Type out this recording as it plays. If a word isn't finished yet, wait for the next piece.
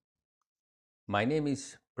My name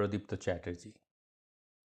is Pradipta Chatterjee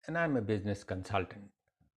and I'm a business consultant.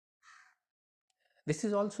 This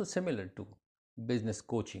is also similar to business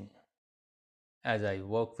coaching as I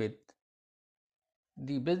work with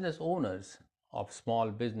the business owners of small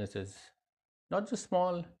businesses, not just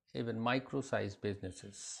small, even micro sized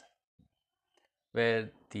businesses,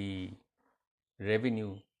 where the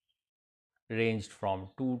revenue ranged from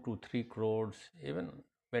 2 to 3 crores, even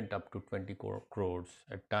went up to 20 crores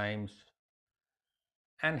at times,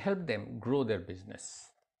 and help them grow their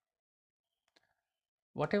business.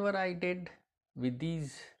 Whatever I did with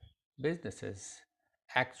these businesses,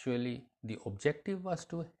 actually, the objective was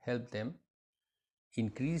to help them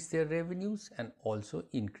increase their revenues and also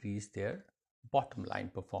increase their bottom line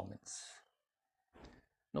performance.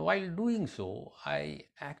 Now, while doing so, I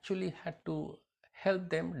actually had to help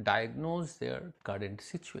them diagnose their current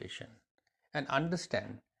situation and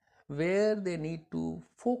understand where they need to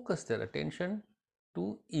focus their attention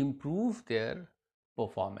to improve their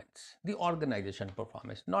performance, the organization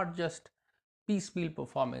performance, not just piecemeal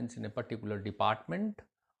performance in a particular department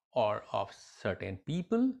or of certain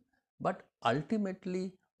people, but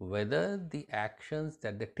ultimately whether the actions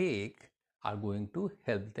that they take are going to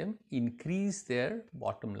help them increase their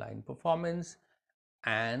bottom line performance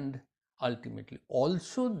and ultimately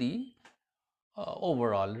also the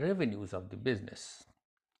overall revenues of the business.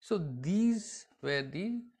 So these were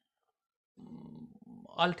the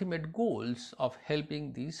ultimate goals of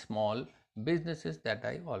helping these small businesses that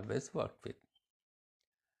I always worked with.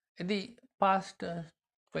 In the past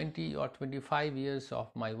 20 or 25 years of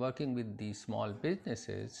my working with these small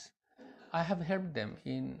businesses, I have helped them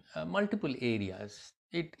in multiple areas.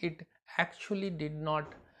 It actually did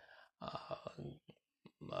not uh,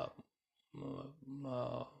 uh,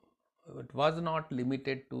 uh, it was not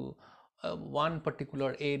limited to one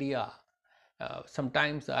particular area.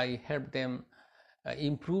 Sometimes I help them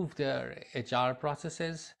improve their HR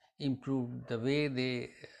processes, improve the way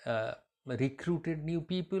they recruited new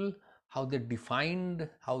people, how they defined,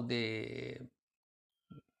 how they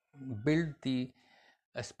build the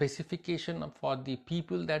specification for the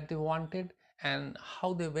people that they wanted, and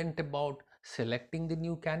how they went about selecting the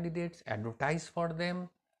new candidates, advertise for them.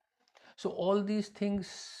 So all these things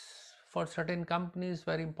for certain companies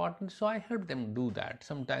were important, so I helped them do that.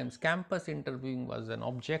 Sometimes campus interviewing was an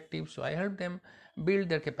objective, so I helped them build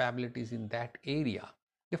their capabilities in that area.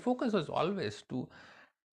 The focus was always to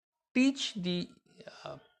teach the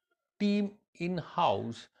uh, team in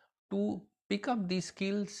house to pick up these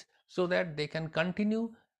skills so that they can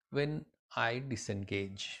continue when I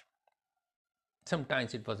disengage.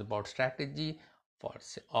 Sometimes it was about strategy for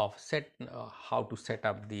of set how to set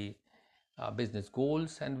up the business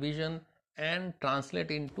goals and vision and translate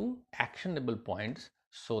into actionable points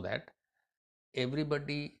so that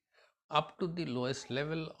everybody up to the lowest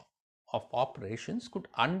level of operations could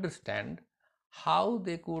understand how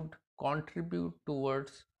they could contribute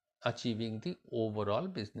towards achieving the overall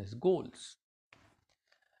business goals.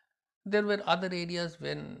 There were other areas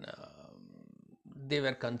when they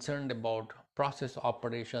were concerned about process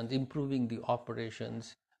operations, improving the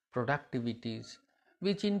operations, productivities,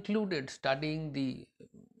 which included studying the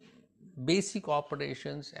basic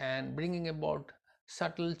operations and bringing about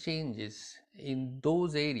subtle changes in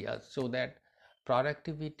those areas so that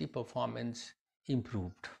productivity performance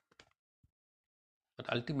improved.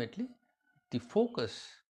 But ultimately, the focus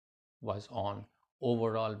was on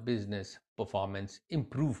overall business performance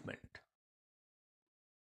improvement.